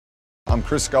I'm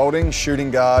Chris Goulding,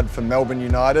 shooting guard for Melbourne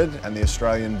United and the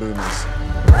Australian Boomers.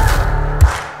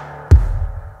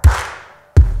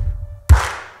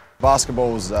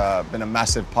 Basketball's been a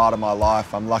massive part of my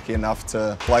life. I'm lucky enough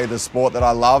to play the sport that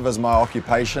I love as my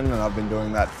occupation, and I've been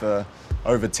doing that for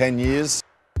over 10 years.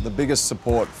 The biggest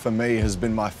support for me has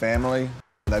been my family.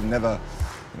 They've never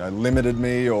limited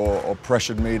me or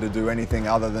pressured me to do anything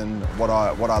other than what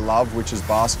I love, which is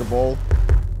basketball.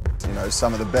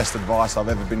 Some of the best advice I've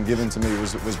ever been given to me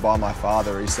was by my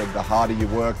father. He said, the harder you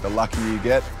work, the luckier you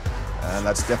get. And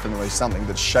that's definitely something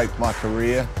that shaped my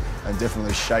career and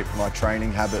definitely shaped my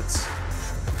training habits.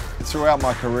 Throughout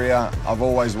my career, I've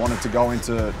always wanted to go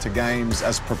into games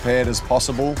as prepared as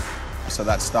possible. So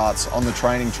that starts on the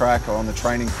training track or on the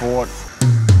training court.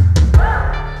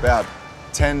 About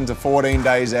 10 to 14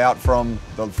 days out from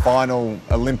the final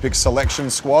Olympic selection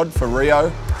squad for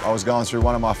Rio, I was going through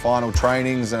one of my final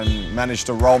trainings and managed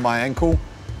to roll my ankle.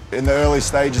 In the early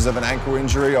stages of an ankle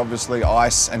injury, obviously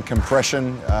ice and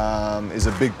compression is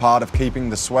a big part of keeping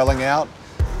the swelling out.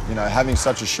 Having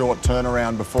such a short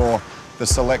turnaround before the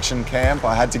selection camp,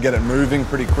 I had to get it moving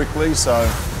pretty quickly, so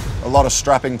a lot of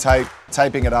strapping tape,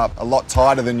 taping it up a lot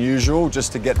tighter than usual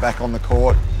just to get back on the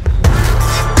court.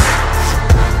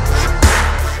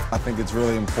 I think it's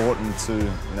really important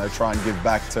to try and give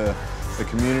back to the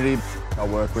community. I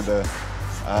work with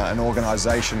an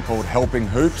organisation called Helping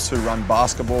Hoops, who run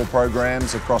basketball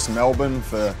programs across Melbourne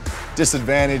for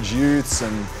disadvantaged youths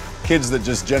and kids that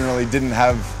just generally didn't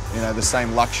have the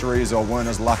same luxuries or weren't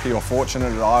as lucky or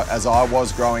fortunate as I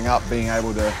was growing up, being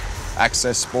able to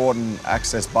access sport and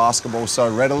access basketball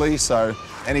so readily. So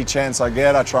any chance I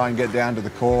get, I try and get down to the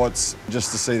courts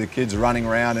just to see the kids running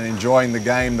around and enjoying the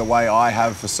game the way I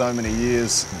have for so many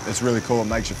years. It's really cool. It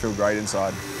makes you feel great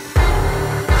inside.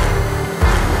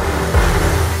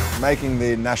 Making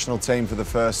the national team for the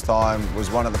first time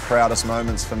was one of the proudest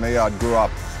moments for me. I grew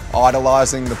up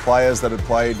idolising the players that had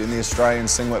played in the Australian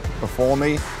singlet before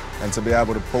me, and to be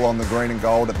able to pull on the green and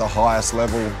gold at the highest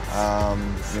level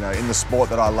in the sport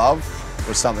that I love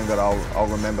was something that I'll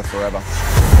remember forever.